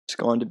just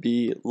going to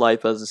be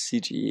life as a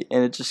CG,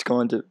 and it's just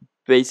going to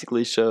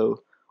basically show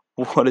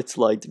what it's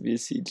like to be a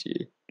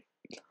CG.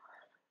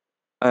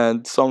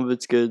 And some of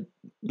it's good,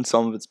 and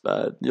some of it's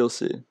bad. You'll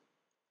see.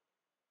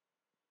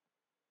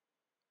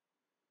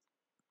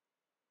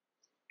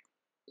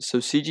 So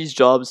CG's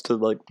job is to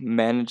like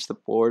manage the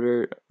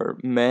border or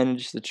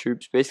manage the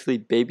troops, basically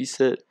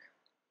babysit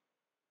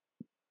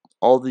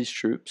all these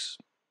troops.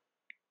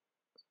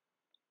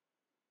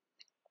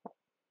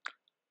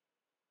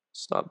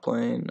 Stop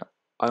playing.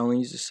 I only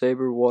used a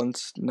saber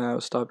once. Now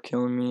stop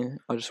killing me.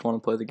 I just want to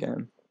play the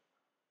game.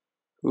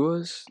 Who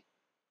was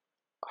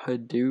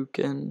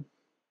Hadouken?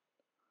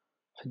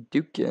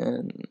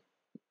 Hadouken.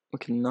 We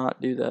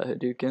cannot do that,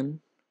 Hadouken.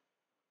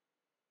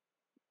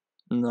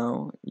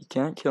 No, you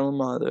can't kill him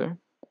either.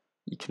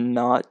 You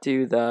cannot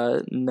do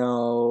that.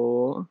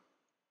 No.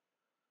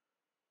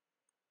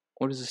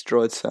 What is this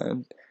droid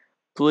saying?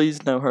 Please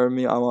don't hurt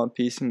me. I want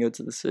peace and go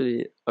to the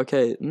city.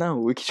 Okay, no,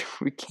 we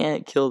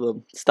can't kill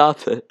them.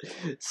 Stop it.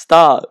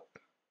 Stop.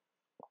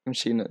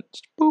 Machine it.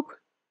 Just boop.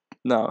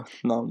 No,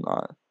 I'm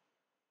not.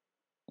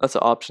 That's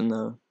an option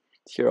though.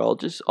 Here, I'll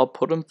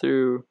put him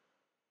through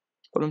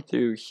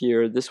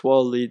here. This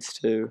wall leads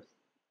to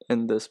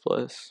in this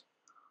place.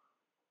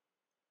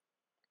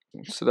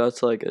 So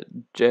that's like a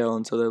jail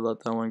until they let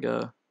that one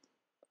go.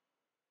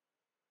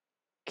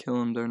 Kill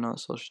them, they're not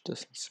social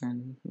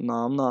distancing. No,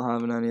 I'm not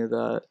having any of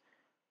that.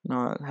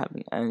 Not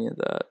having any of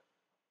that.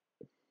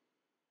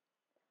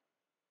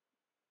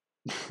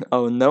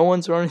 Oh, no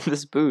one's running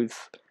this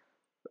booth.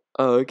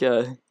 Oh,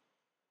 okay.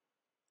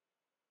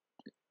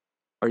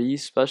 Are you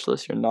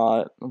specialist? You're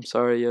not. I'm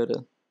sorry,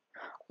 Yoda.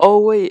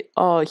 Oh, wait.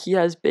 Oh, he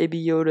has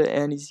Baby Yoda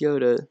and he's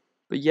Yoda.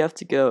 But you have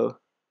to go.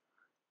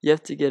 You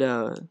have to get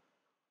out.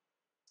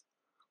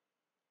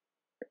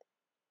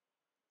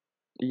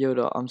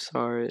 Yoda, I'm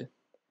sorry.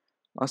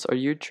 Are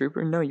you a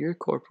trooper? No, you're a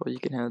corporal. You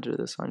can handle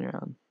this on your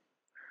own.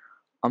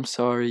 I'm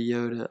sorry,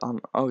 Yoda.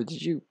 Oh,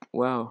 did you?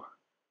 Wow.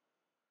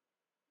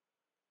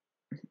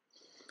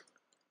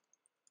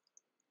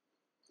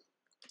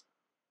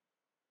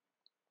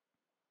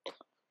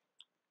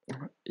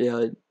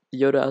 Yeah,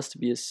 Yoda has to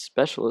be a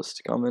specialist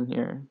to come in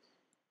here.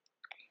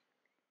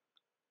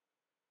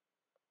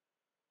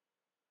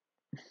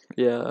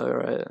 Yeah,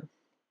 alright.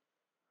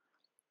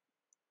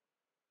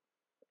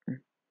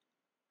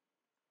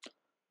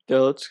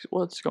 Yeah,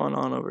 what's going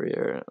on over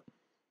here?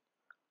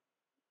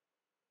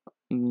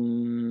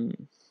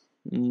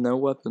 No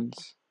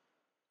weapons.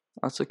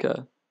 That's okay.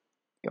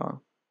 Go on.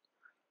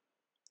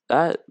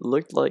 That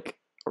looked like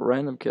a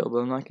random kill, but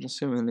I'm not gonna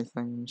assume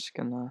anything. I'm just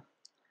gonna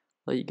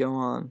let you go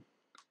on.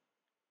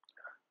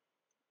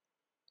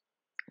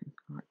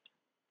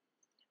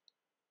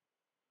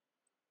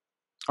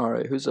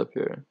 Alright, who's up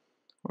here?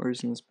 Or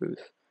who's in this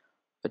booth?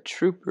 A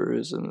trooper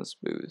is in this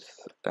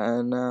booth.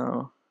 And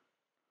now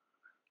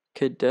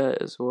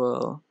cadet as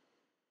well.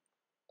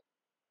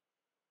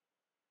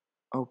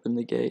 Open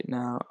the gate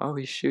now. Oh,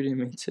 he's shooting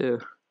me too.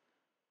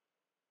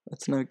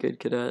 That's no good,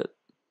 cadet.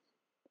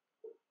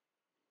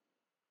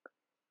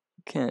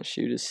 You can't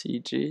shoot a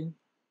CG.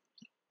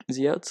 Is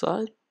he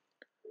outside?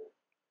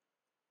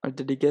 Or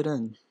did he get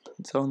in?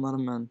 Someone let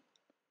him in.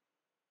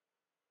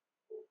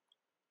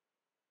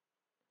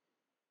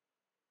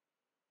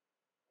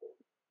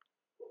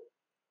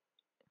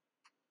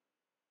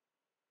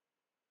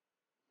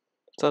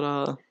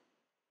 Ta-da!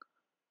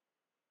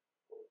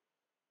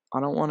 I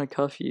don't want to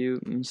cuff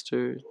you,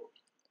 Mr.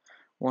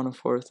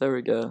 1/4. There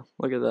we go.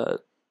 Look at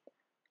that.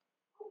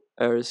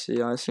 Heresy.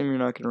 I assume you're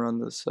not going to run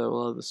this, so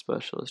we'll have the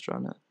specialist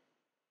run it.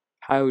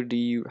 How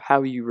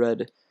you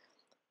read?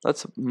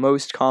 That's the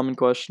most common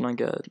question I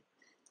get.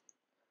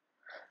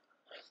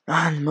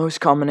 And the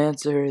most common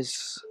answer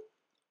is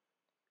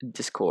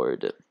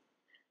Discord.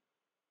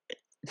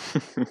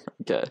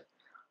 Okay.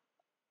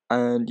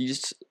 And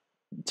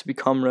to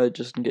become red,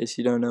 just in case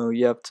you don't know,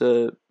 you have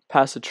to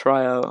pass a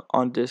tryout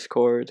on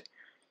Discord.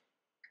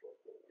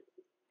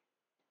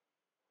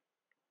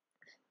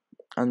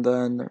 And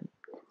then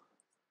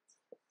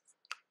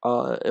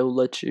it will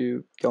let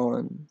you go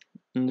in.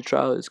 And the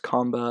trial is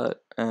combat,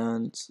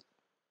 and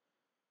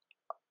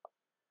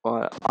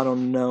I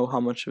don't know how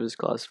much of it is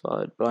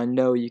classified, but I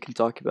know you can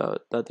talk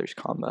about that there's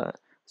combat.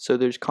 So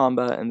there's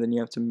combat, and then you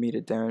have to meet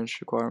a damage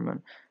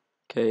requirement.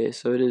 Okay,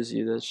 so it is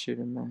you that's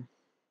shooting me.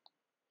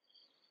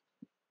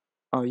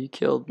 Oh, you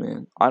killed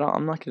me.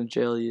 I'm not gonna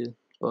jail you,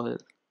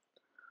 but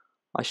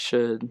I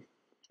should,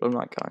 but I'm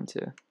not going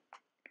to.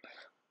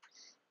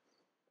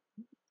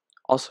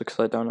 Also, because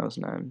I don't know his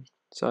name,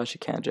 so I actually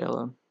can't jail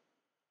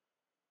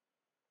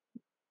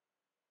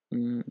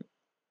him.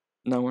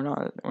 No, we're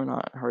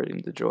not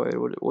hurting the droid.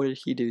 What did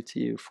he do to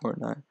you,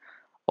 Fortnite?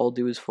 All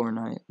do is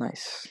Fortnite.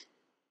 Nice.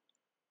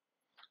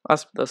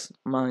 That's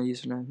my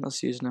username. That's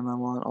the username I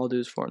want. All do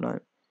is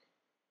Fortnite.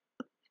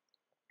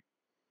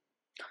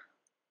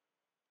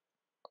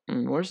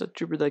 Where's the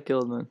trooper that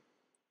killed me?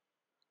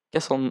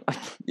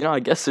 I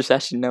guess there's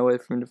actually no way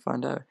for me to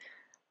find out.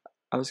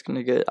 I was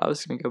gonna go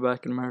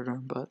back and murder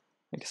him, but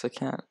I guess I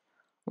can't.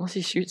 Unless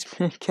he shoots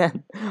me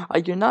again.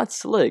 You're not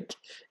slick.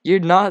 You're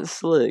not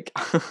slick.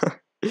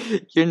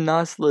 You're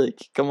not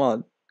slick. Come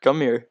on.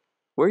 Come here.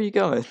 Where are you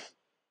going?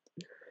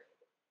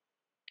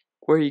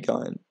 Where are you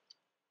going?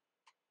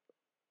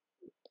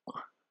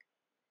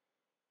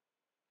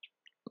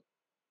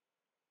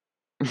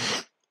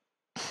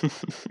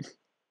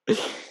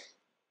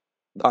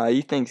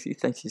 He thinks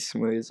he's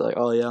smooth. He's like,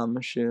 oh yeah, I'm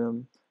gonna shoot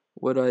him.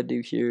 What do I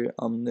do here?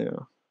 I'm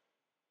new.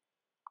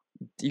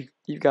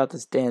 You've got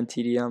this damn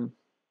TDM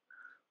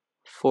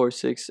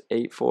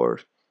 4684.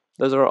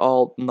 Those are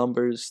all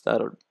numbers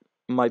that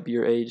might be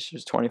your age.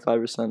 There's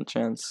 25%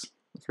 chance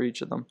for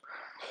each of them.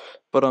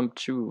 But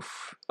choof.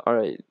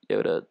 Alright,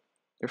 Yoda,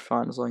 you're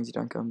fine as long as you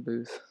don't go in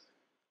booth.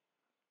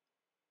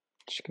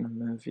 Just gonna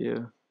move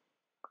you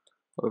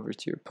over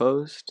to your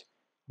post.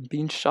 I'm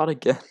being shot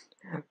again.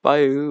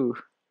 By who?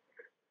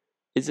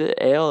 Is it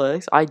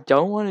ALX? I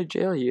don't want to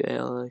jail you,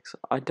 ALX.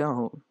 I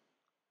don't.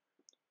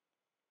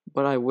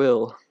 But I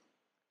will.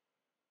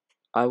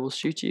 I will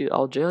shoot you.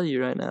 I'll jail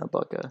you right now,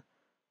 bucka.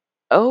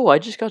 Oh, I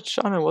just got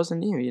shot and it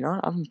wasn't you. You know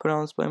what? I'm gonna put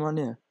all this blame on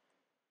you.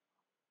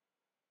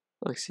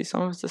 Look, see,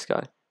 some of it's this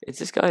guy. It's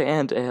this guy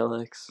and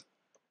ALX.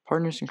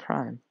 Partners in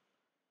crime.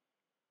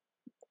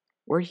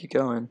 Where are you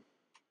going?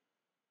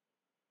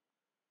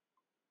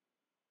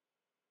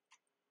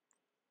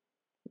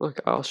 Look,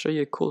 I'll show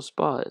you a cool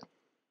spot.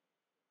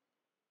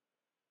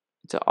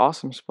 It's an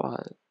awesome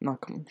spot. No,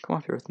 come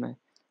up here with me.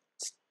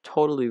 It's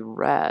totally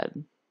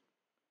rad.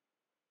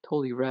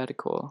 Totally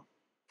radical.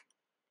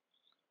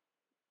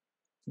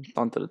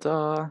 Dun, da,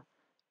 da, da.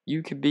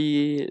 You could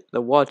be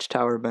the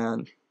watchtower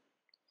man.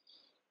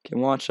 Can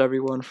watch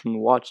everyone from the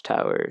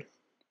watchtower.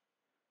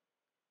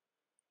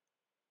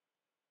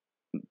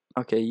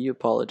 Okay, you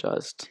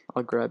apologized.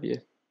 I'll grab you.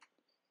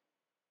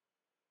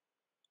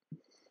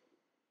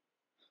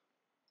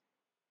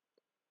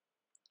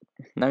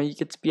 Now you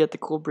get to be at the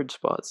cool bridge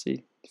spot,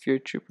 see? If you're a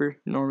trooper,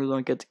 you normally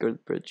don't get to go to the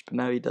bridge, but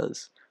now he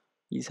does.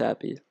 He's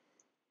happy.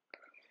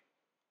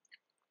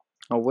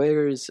 Now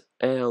where is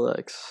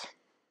ALX? I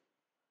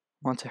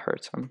want to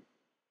hurt him.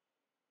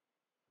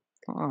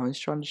 Oh, he's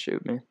trying to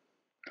shoot me.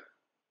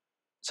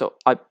 So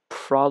I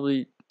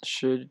probably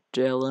should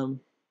jail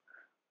him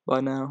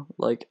by now.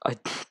 Like, I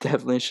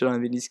definitely should. I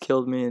mean, he's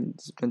killed me and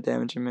he's been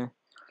damaging me.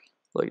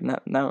 Like,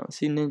 now,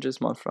 see,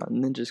 Ninja's my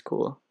friend. Ninja's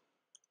cool.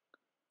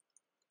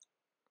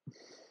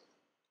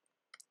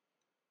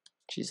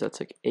 Jeez, that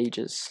took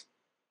ages.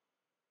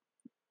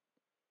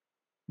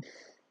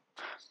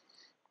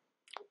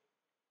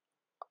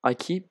 I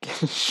keep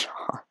getting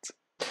shot.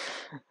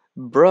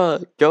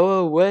 Bruh, go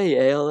away,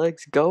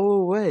 ALX. Go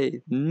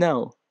away.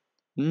 No.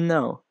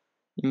 No.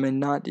 You may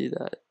not do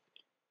that.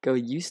 Go,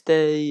 you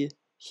stay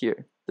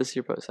here. This is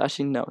your post.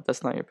 Actually, no,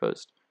 that's not your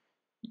post.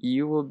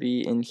 You will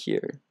be in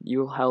here. You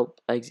will help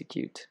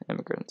execute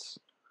immigrants.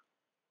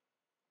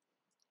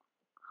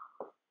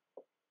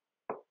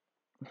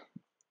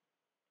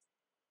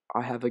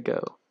 I have a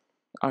go.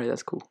 Alright,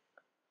 that's cool.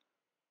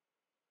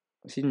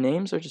 See,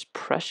 names are just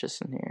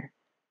precious in here.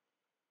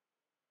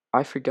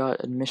 I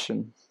forgot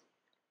admission.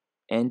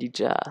 Andy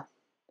Ja.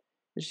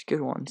 These are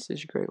good ones.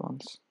 These are great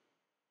ones.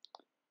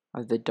 I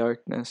have the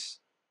darkness.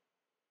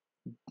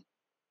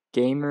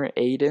 Gamer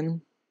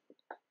Aiden.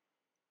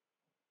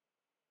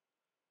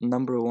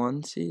 Number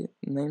 1. See,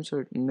 names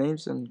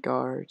and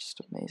Gar are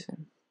just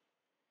amazing.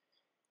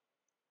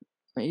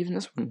 Even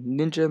this one,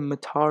 Ninja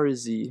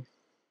Matarizi.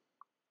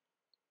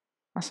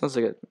 That sounds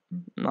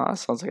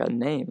like a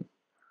name.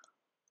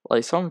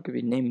 Like, someone could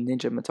be named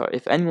Ninja Matar.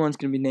 If anyone's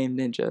gonna be named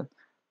Ninja,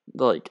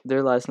 like,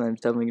 their last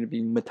name's definitely gonna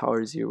be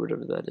Matarzi or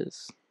whatever that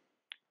is.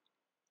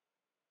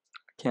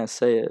 I can't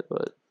say it,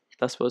 but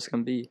that's what it's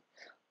gonna be.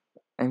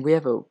 And we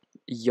have a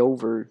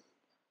Yover.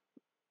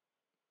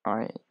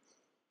 Alright.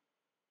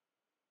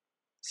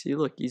 See,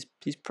 look, he's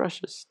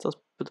precious. Let's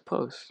put the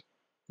post.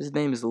 His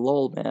name is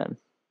Lol Man.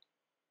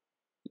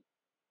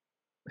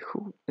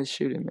 Who is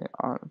shooting me?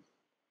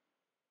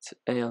 It's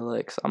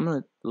ALX. I'm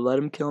gonna let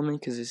him kill me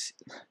because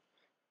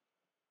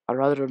I'd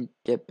rather him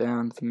get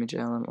banned than me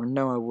jail him. Or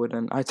no, I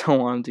wouldn't. I don't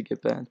want him to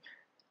get banned.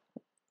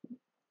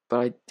 But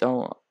I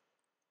don't.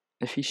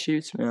 If he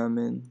shoots me, I'm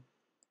in.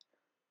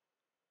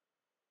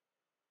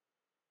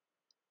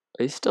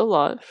 He's still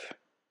alive.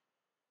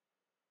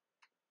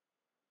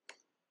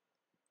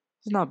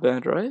 He's not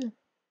banned, right?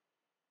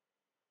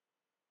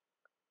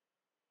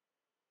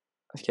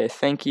 Okay,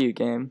 thank you,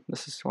 game.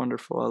 This is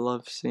wonderful. I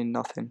love seeing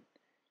nothing.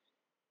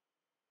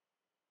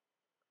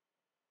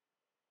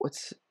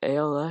 What's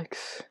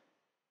ALX?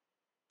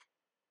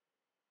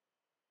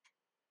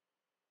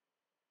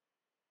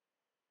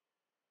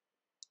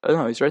 Oh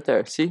no, he's right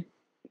there. See?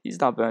 He's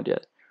not banned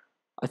yet.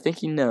 I think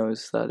he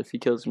knows that if he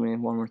kills me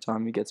one more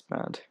time, he gets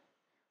banned.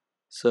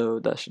 So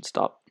that should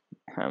stop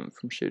him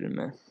from shooting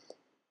me.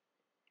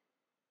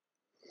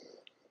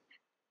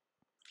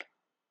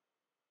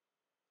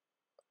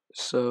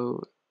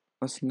 So,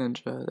 that's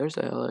Ninja. There's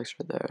ALX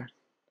right there.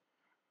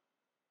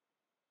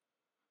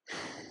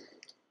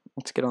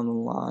 Let's get on the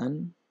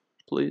line,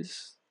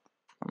 please.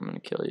 I'm gonna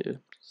kill you.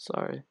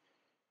 Sorry.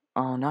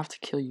 Oh, now I have to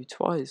kill you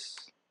twice.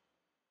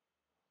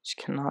 She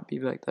cannot be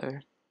back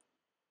there.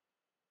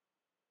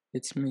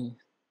 It's me.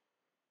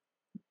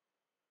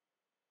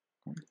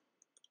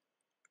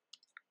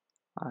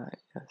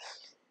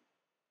 Yes.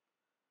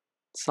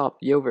 Stop,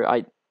 Yover.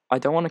 I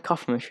don't want to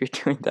cuff him if you're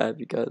doing that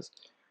because,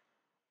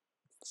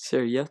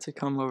 sir, you have to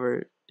come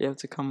over. You have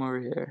to come over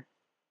here.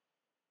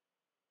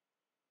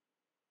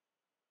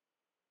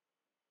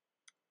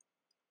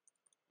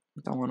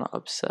 I don't want to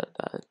upset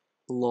that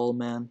lol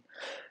man.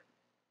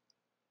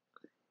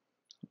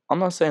 I'm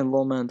not saying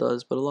lol man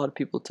does, but a lot of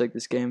people take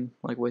this game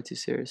like way too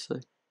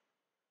seriously.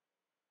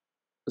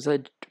 Was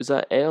that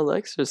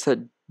ALX or was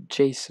that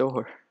J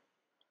Sor?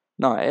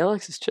 No,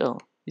 ALX is chill.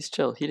 He's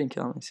chill. He didn't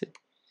kill me. See.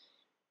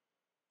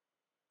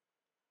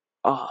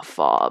 Oh,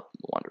 fob.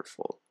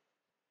 Wonderful.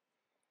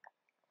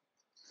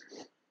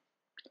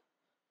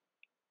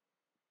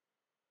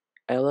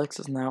 Alex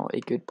is now a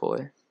good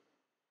boy.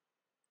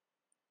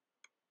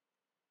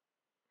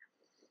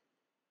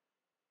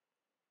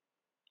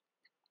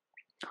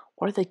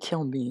 Why did they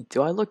kill me?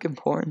 Do I look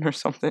important or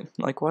something?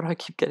 Like, why do I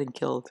keep getting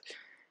killed?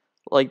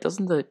 Like,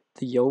 doesn't the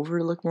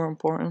Yover look more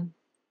important?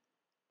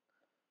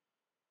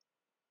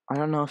 I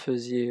don't know if it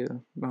was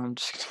you, but I'm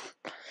just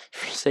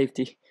for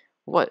safety.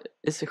 What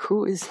is it?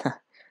 Who is that?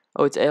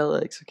 Oh, it's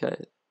Alex. Okay.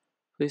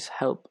 Please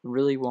help.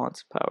 Really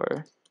wants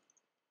power.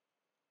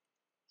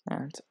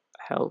 And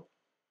help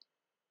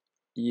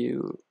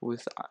you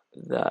with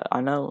that.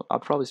 I know I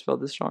probably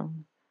spelled this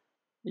wrong.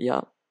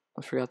 Yup.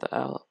 I forgot the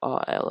L. Oh,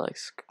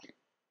 Alex.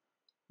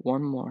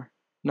 One more.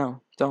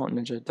 No, don't,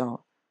 Ninja,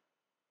 don't.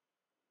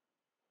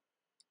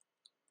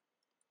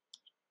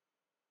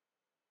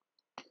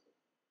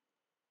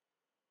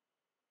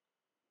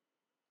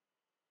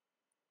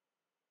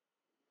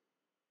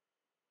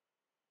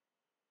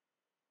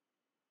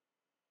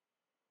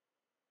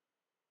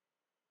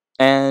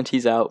 And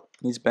he's out.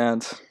 He's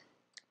banned.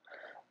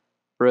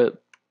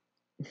 Rip.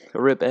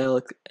 Rip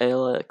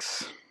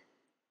Alex.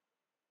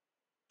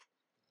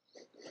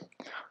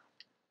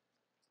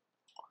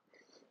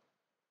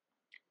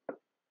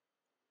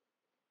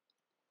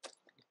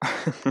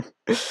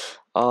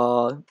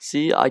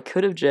 See, I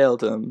could have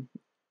jailed him.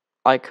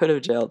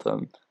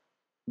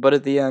 But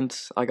at the end,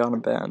 I got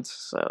him banned,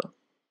 so.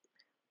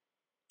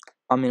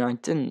 I mean, I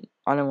didn't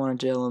want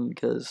to jail him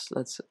because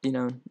that's,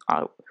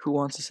 who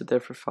wants to sit there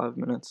for 5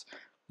 minutes?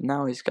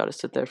 Now he's got to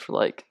sit there for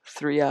like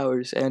 3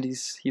 hours, and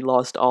he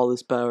lost all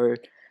his power.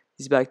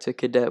 He's back to a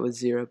cadet with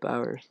 0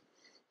 power.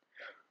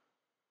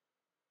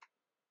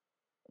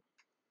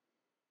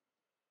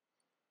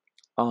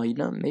 Oh,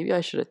 maybe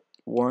I should have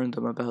warned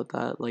him about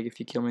that. Like, if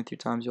you kill me 3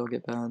 times, you'll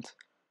get banned.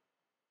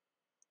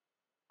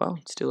 Well,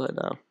 it's too late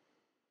now.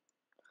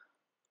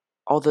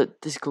 Oh,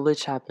 this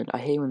glitch happened. I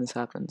hate when this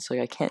happens. Like,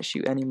 I can't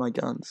shoot any of my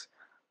guns.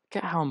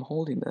 Look at how I'm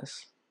holding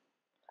this.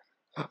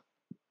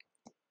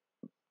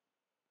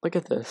 Look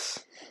at this.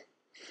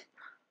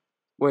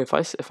 Wait,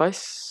 if I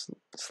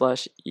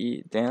slash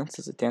E dance,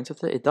 does it dance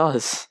with it? It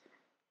does.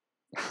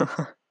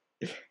 Can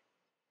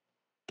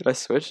I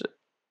switch it?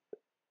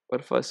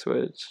 What if I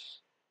switch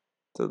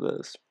to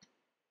this?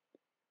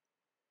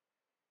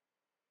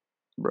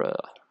 Bruh.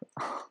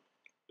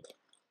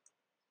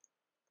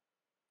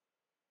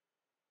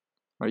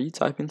 Are you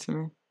typing to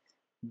me?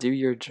 Do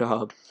your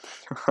job.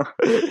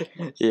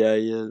 Yeah,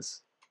 he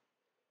is.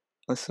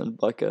 Listen,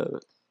 Bucko.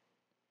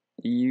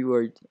 You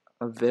are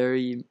a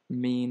very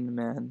mean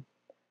man.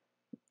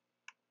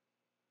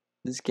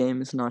 This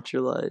game is not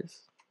your life.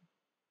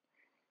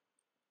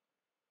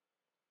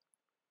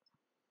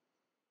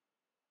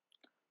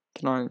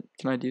 Can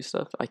I do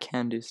stuff? I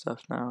can do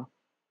stuff now.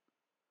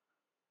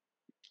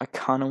 I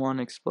kind of want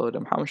to explode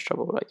him. How much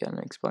trouble would I get in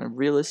exploding?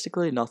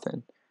 Realistically,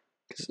 nothing.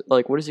 Cause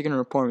like, what is he gonna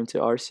report me to?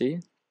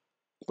 RC?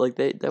 Like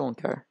they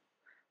won't care.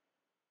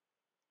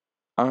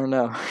 I don't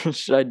know.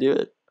 Should I do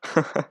it?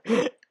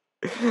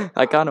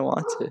 I kind of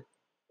want to.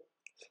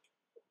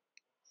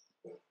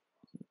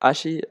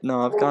 Actually,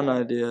 no. I've got an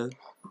idea.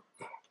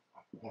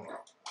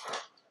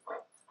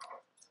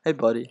 Hey,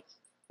 buddy.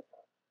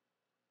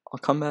 I'll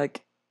come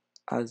back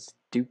as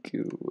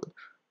Dooku.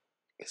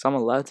 Because I'm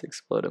allowed to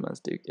explode him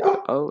as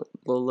Dooku. Oh,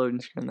 little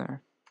loading screen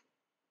there.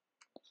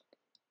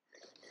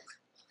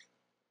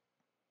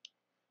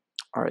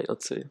 Alright,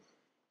 let's see.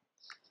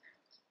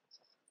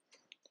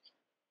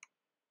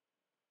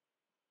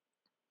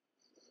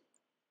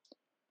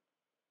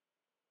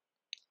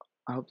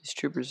 I hope these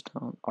troopers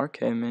don't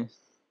RK me.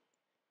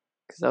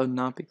 Because that would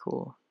not be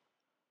cool.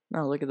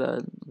 No, look at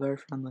that. Very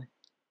friendly.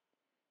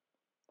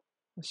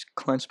 I just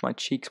clenched my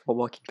cheeks while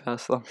walking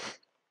past them.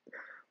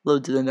 Little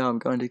did they know I'm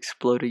going to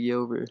explode a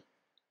Yover.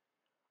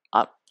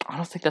 I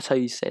don't think that's how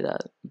you say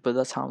that, but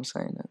that's how I'm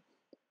saying it.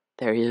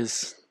 There he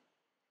is.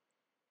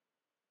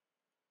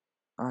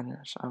 I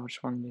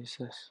just want to use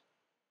this.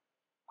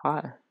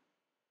 Hi.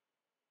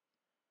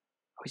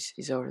 Oh,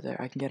 he's over there.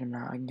 I can get him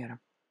now. I can get him.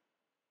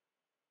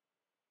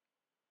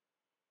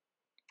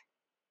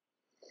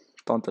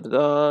 Dun, da, da,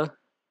 da.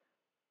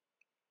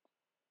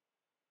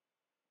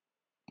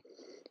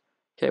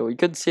 Okay, we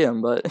could see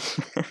him, but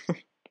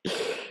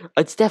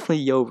It's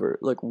definitely Yover.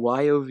 Like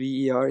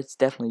Yover. It's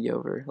definitely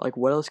Yover. Like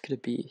what else could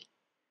it be?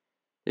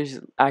 There's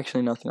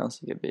actually nothing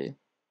else it could be.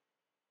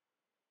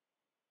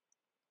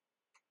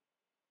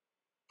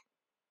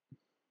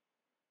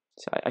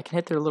 So I can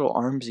hit their little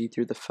armsy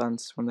through the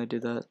fence when they do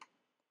that.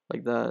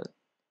 Like that.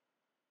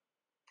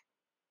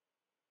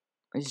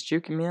 He's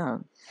juking me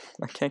out.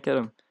 I can't get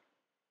him.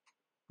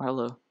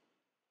 Hello.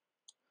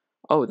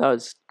 Oh, that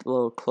was a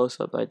little close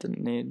up I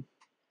didn't need.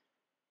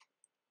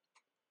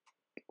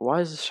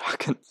 Why is the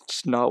shotgun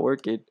just not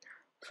working?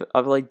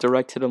 I've like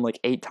directed him like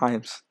 8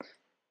 times.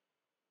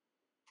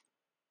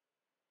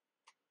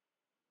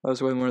 That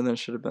was way more than it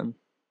should have been.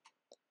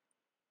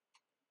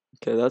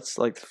 Okay, that's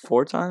like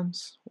 4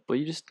 times. Will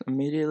you just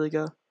immediately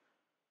go?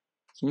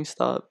 Can you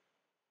stop?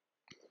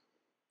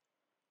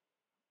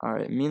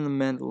 Alright, me and the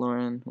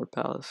Mandalorian, we're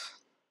palace.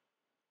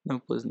 No,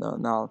 please,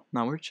 no,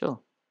 we're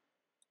chill.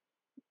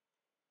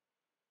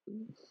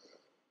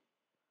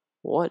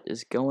 What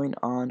is going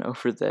on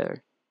over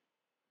there?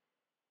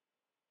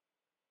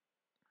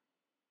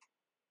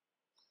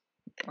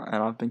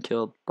 And I've been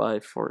killed by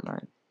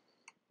Fortnite.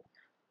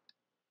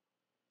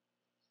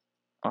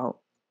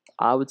 Well,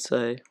 I would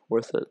say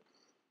worth it.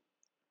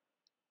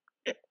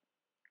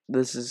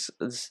 This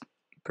is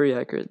pretty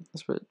accurate.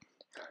 But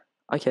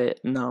okay,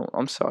 no,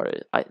 I'm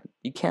sorry.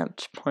 You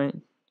can't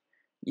point.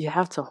 You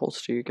have to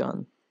holster your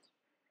gun.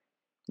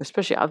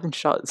 Especially I've been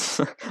shot.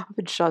 I've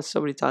been shot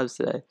so many times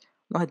today.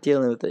 I'm not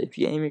dealing with it. If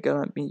you aim your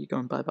gun at me, you're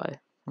going bye bye.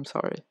 I'm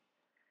sorry.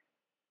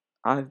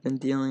 I've been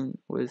dealing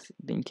with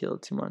being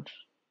killed too much.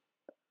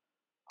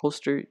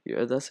 Holster.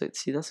 Yeah, that's it.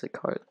 See, that's a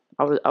card.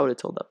 I would have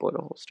told that boy to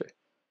holster.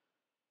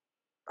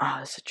 Ah,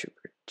 that's a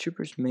trooper.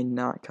 Troopers may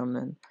not come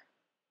in.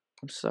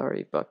 I'm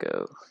sorry,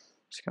 bucko.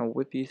 Just gonna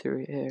whip you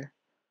through your hair.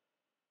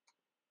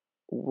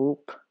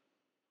 Whoop.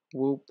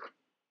 Whoop.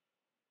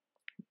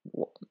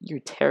 You're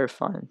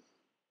terrifying.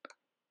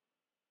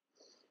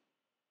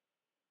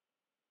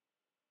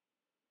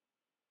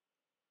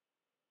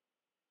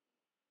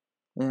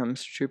 Yeah,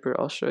 Mr. Trooper,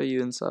 I'll show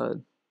you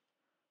inside.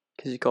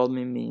 Because you called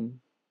me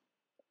mean.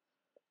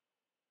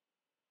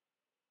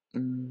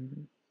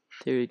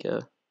 There you go.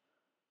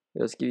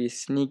 Let's give you a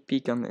sneak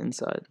peek on the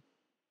inside.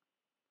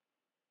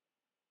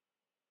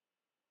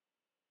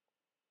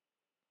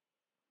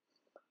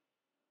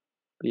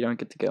 But you don't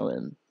get to go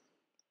in.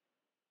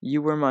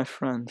 You were my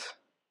friend.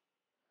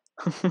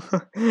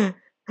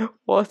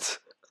 What?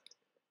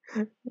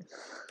 Do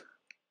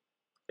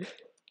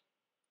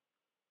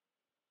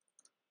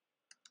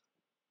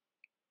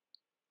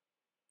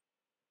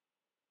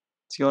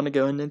you want to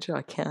go in, Ninja?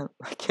 I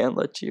can't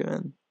let you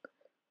in.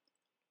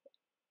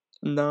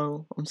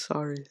 No, I'm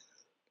sorry.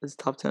 It's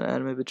top 10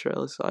 anime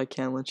betrayal, so I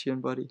can't let you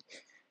in, buddy.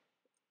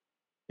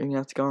 You're gonna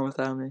have to go in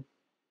without me.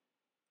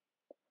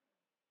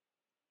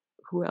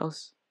 Who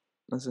else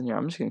is in here?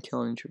 I'm just gonna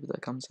kill any trooper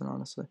that comes in,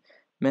 honestly.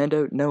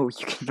 Mando, no,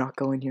 you cannot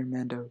go in here,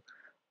 Mando.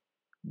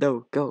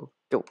 No, go.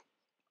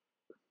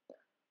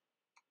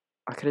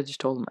 I could have just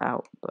told him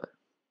out, but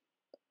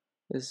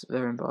it's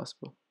very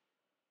impossible.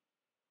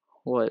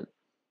 What?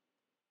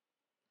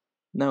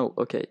 No,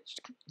 okay,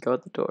 just go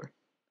out the door.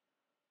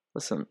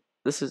 Listen,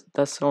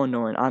 that's so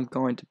annoying. I'm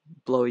going to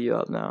blow you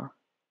up now.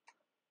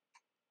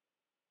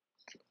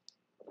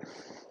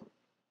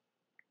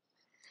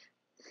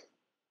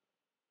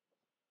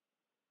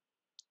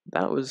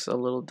 That was a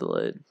little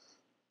delayed.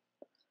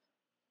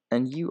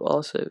 And you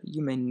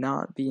may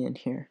not be in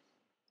here.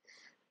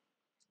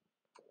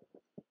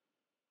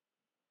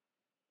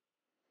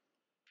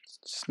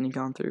 Sneak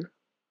on through.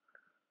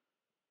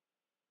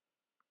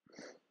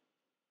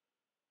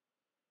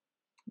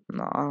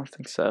 No, I don't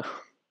think so.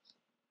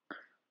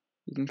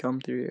 You can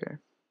come through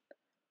here.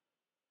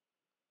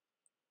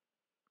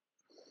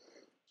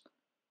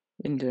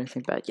 You didn't do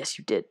anything bad. Yes,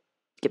 you did.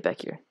 Get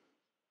back here.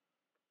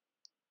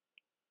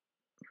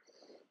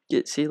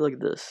 See, look at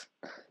this.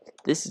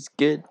 This is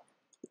good.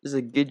 This is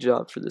a good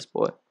job for this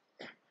boy.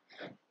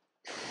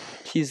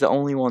 He's the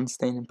only one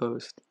staying in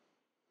post.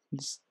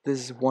 This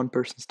is one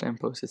person staying in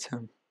post. It's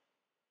him.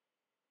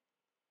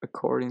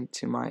 According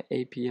to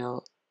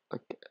APL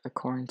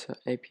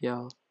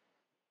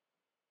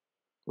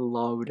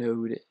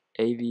Loaded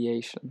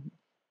Aviation.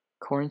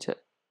 According to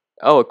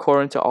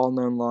all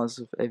known laws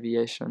of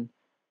aviation.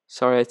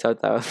 Sorry, I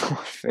typed that with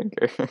one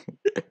finger.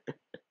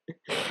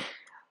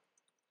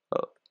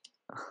 Oh.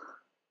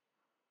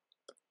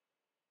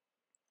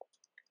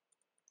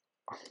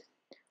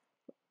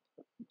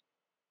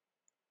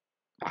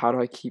 How do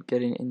I keep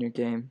getting in your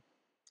game?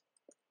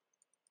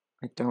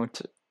 I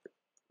don't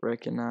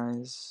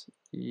recognize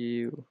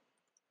you.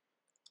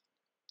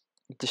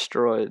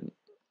 Destroyed.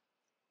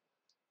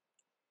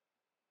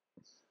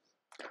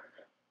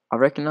 I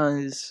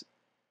recognize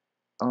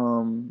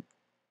Donut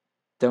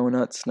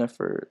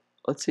Sniffer.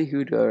 Let's see,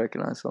 who do I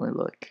recognize? Let me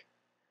look.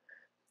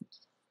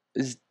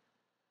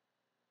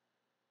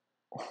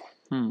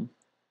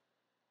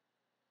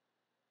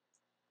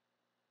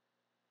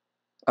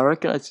 I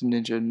recognize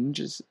Ninja.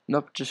 Ninja's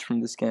not just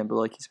from this game, but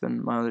like he's been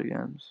in my other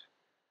games.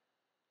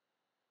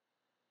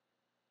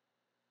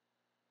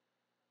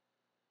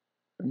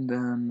 And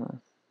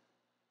then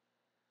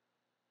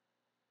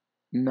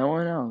no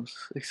one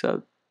else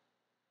except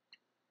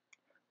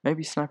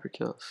maybe sniper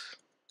kills.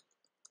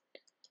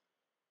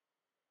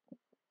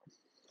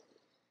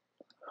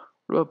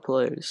 What about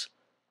players?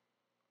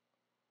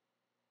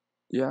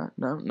 Yeah,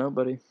 no,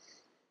 nobody.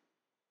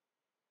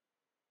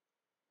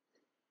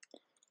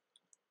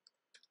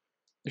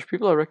 There's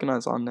people I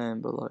recognize on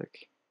name, but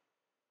like,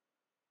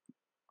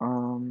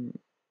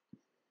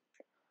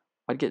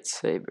 I'd get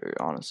Saber,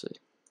 honestly.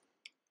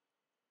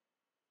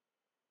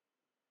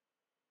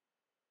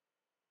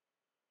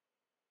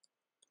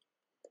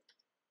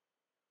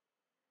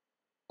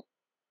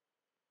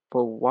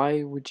 But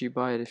why would you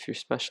buy it if you're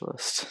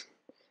specialist?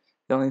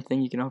 The only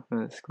thing you can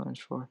open this cleanse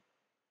for.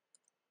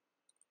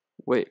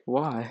 Wait,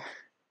 why?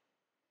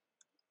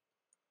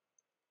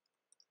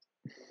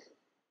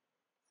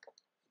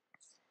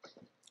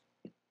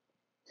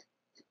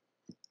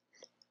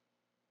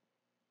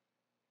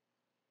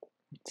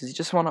 Does he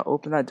just want to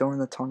open that door in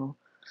the tunnel?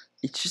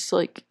 It's just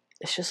like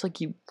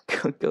you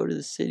go to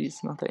the city.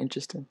 It's not that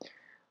interesting.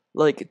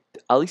 Like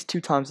at least 2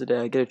 times a day,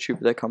 I get a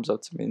trooper that comes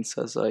up to me and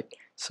says like,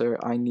 "Sir,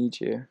 I need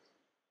you."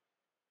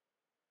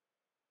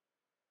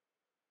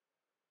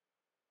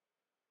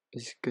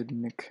 It's good,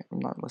 Nick. I'm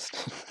not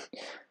listening.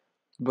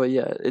 But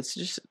yeah, it's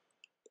just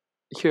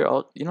here.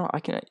 I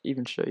can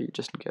even show you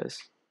just in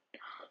case.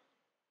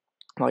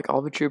 Like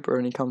I'll have a trooper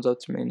and he comes up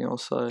to me and he'll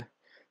say,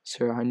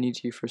 "Sir, I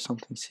need you for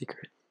something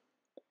secret."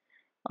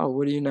 Oh,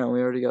 what do you know?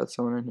 We already got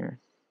someone in here.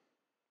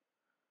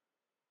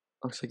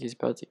 Looks like he's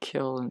about to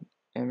kill an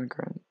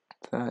immigrant.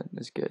 That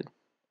is good.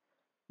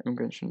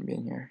 Immigrant shouldn't be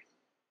in here.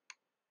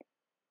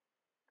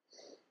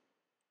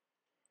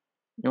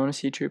 You want to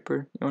see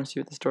Trooper? You want to see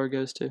what this door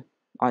goes to?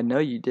 I know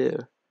you do.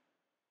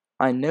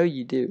 I know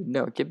you do.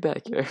 No, get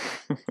back here.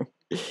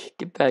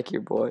 Get back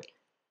here, boy.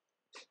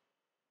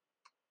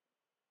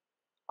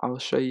 I will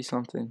show you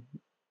something.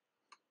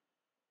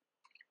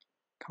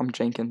 Come,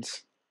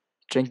 Jenkins.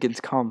 Jenkins,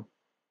 come.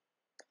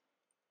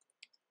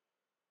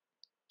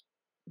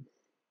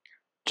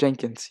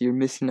 Jenkins, you're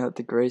missing out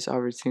the greatest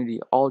opportunity.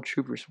 All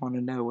troopers want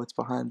to know what's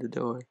behind the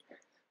door.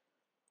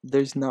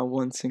 There's not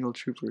one single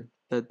trooper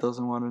that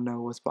doesn't want to know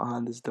what's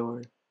behind this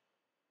door.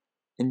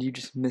 And you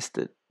just missed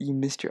it. You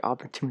missed your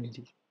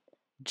opportunity.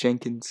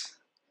 Jenkins.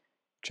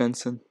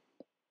 Jensen.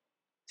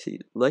 See,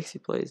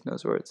 Lexi Plays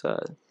knows where it's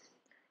at.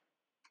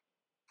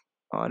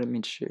 Oh, I didn't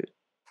mean to shoot.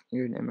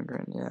 You're an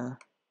immigrant, yeah.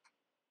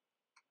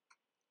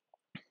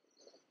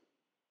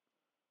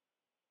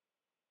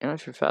 And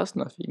if you're fast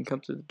enough, you can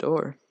come through the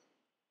door.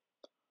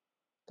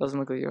 Doesn't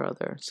look like you're out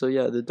there. So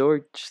yeah, the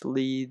door just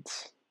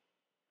leads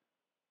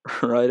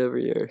right over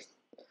here.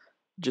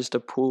 Just a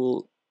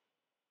pool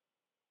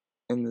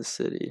in the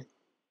city.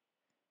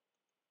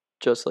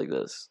 Just like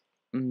this.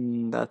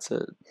 That's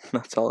it.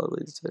 That's all it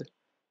leads to.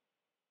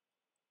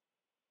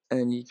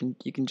 And you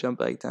can jump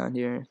back down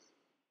here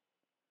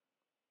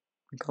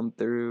and come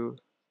through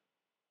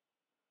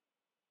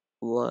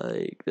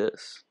like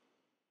this.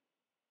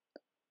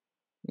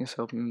 You just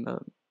open it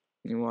up.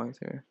 You walk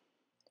through.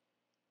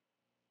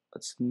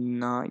 Let's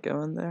not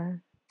go in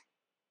there.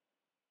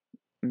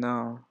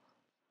 No.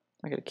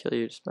 I gotta kill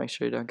you, just make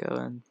sure you don't go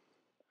in.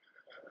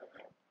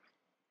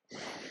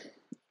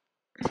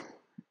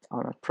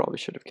 I probably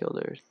should have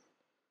killed her.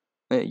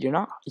 Hey, you're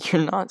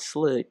not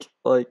slick.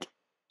 Like,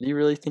 do you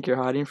really think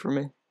you're hiding from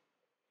me?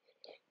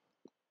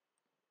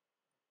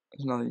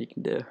 There's nothing you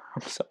can do.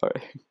 I'm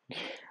sorry.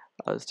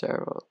 That was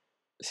terrible.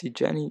 See,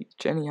 Jenny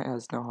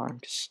has no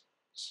harm.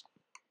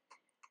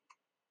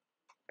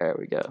 There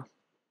we go.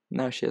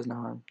 No, she has no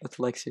harm. That's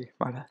Lexi.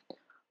 My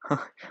bad.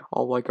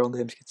 All white girl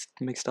names get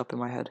mixed up in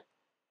my head.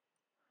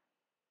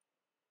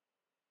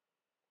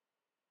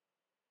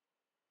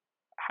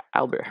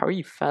 Albert, how are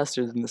you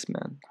faster than this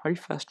man? How are you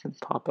faster than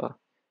Papa?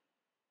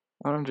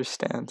 I don't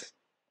understand.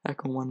 How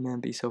can one man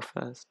be so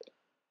fast?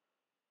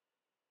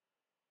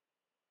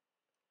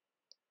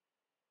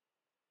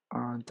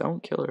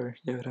 Don't kill her,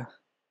 Yoda.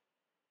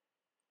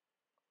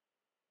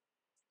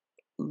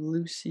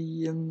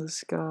 Lucy in the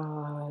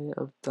sky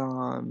of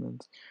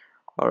diamonds.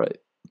 Alright.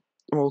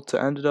 Well,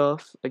 to end it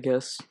off, I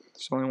guess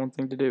there's only one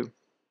thing to do.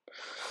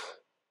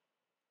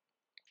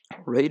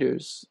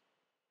 Raiders.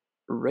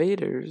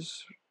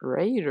 Raiders?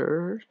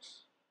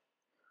 Raiders?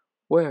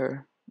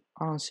 Where?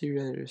 I don't see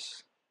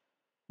raiders.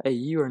 Hey,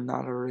 you are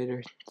not a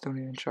raider. Don't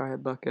even try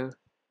it, bucko.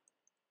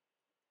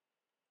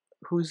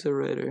 Who's the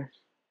raider?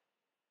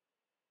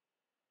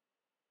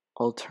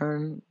 I'll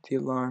turn the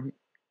alarm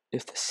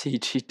if the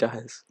CG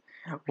dies.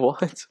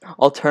 What?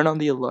 I'll turn on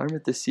the alarm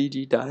if the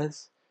CG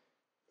dies?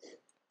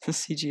 The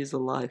CG is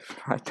alive.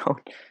 I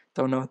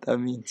don't know what that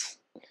means.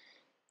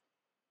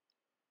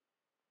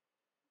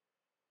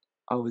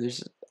 Oh,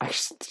 there's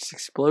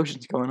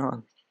explosions going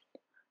on.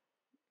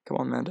 Come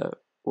on, Mando.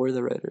 Where are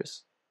the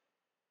raiders?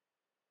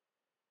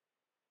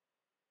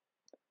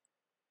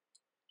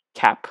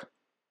 Cap.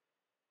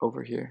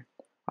 Over here.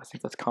 I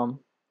think that's come.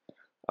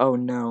 Oh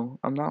no,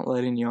 I'm not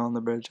letting you on the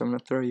bridge. I'm gonna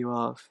throw you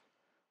off.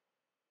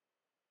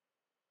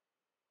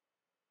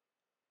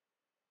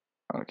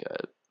 Okay.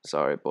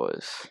 Sorry,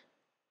 boys.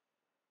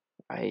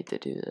 I hate to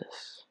do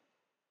this.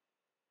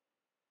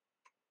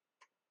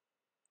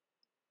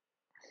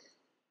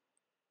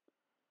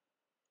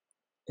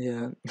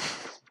 Yeah,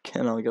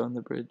 can't all go on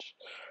the bridge.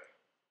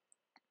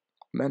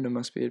 Amanda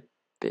must be a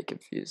bit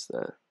confused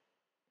there.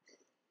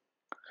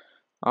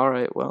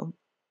 Alright, well,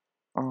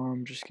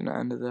 I'm just gonna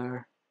end it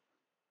there.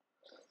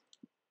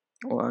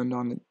 We'll end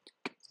on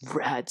a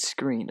rad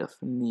screen of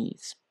me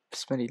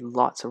spending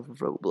lots of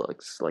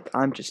Roblox. Like,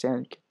 I'm just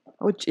standing.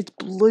 Oh, it's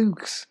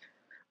Bluke's!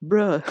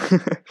 Bruh!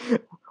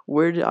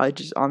 Where did I'm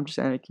just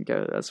Anakin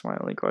go? That's my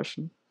only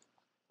question.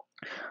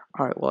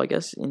 Alright, well, I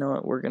guess, you know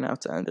what, we're gonna have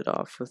to end it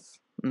off with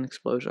an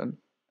explosion.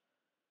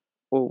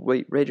 Oh,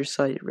 wait, Raider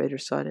sighted, Raider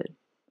sighted.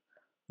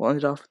 We'll end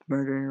it off with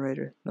murdering a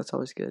Raider. That's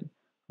always good.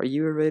 Are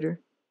you a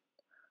Raider?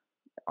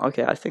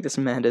 Okay, I think this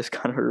Amanda is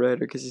kind of a Raider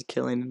because he's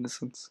killing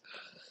innocents.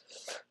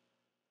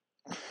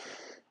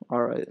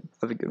 Alright,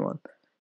 have a good one.